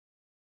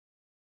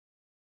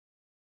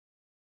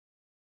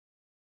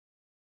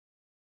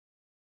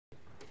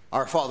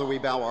Our Father, we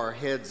bow our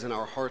heads and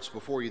our hearts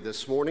before you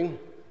this morning.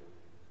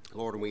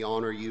 Lord, and we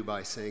honor you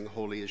by saying,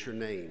 holy is your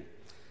name.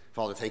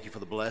 Father, thank you for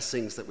the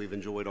blessings that we've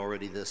enjoyed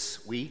already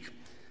this week.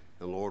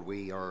 And Lord,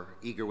 we are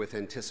eager with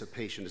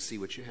anticipation to see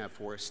what you have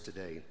for us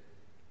today.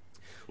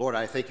 Lord,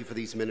 I thank you for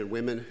these men and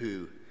women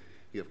who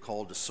you have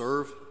called to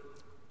serve.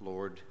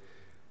 Lord,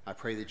 I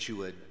pray that you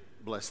would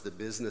bless the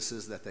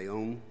businesses that they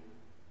own.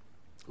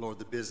 Lord,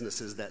 the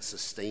businesses that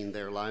sustain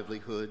their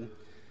livelihood.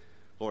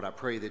 Lord, I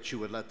pray that you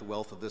would let the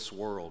wealth of this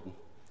world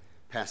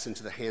pass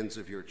into the hands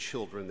of your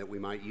children, that we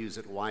might use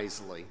it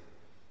wisely.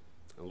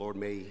 And Lord,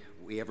 may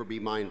we ever be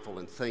mindful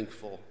and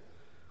thankful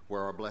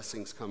where our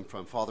blessings come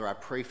from. Father, I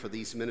pray for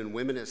these men and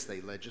women as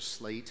they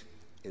legislate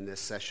in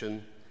this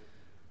session.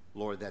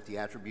 Lord, that the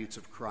attributes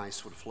of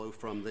Christ would flow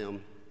from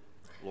them.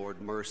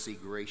 Lord, mercy,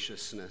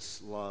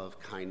 graciousness, love,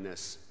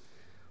 kindness.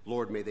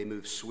 Lord, may they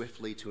move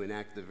swiftly to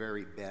enact the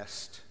very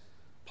best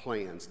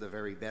plans, the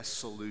very best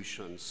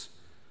solutions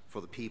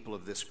for the people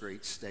of this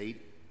great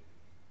state.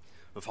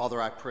 But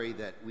Father, I pray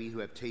that we who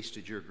have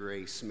tasted your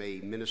grace may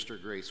minister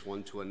grace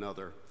one to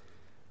another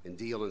and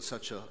deal in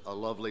such a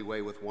lovely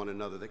way with one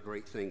another that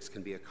great things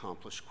can be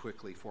accomplished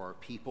quickly for our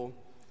people.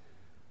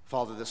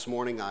 Father, this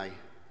morning I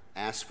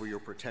ask for your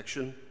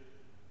protection.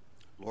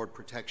 Lord,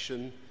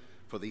 protection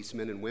for these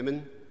men and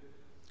women.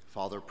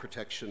 Father,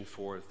 protection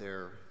for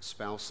their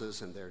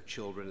spouses and their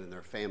children and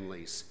their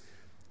families,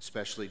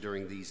 especially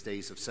during these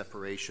days of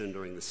separation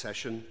during the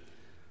session.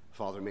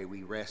 Father, may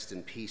we rest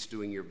in peace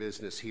doing your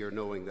business here,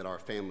 knowing that our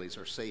families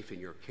are safe in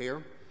your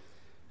care.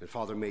 And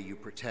Father, may you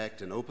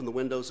protect and open the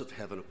windows of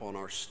heaven upon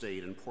our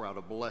state and pour out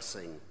a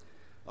blessing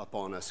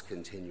upon us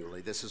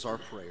continually. This is our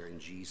prayer in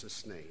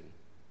Jesus' name.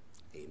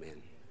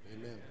 Amen.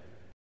 Amen.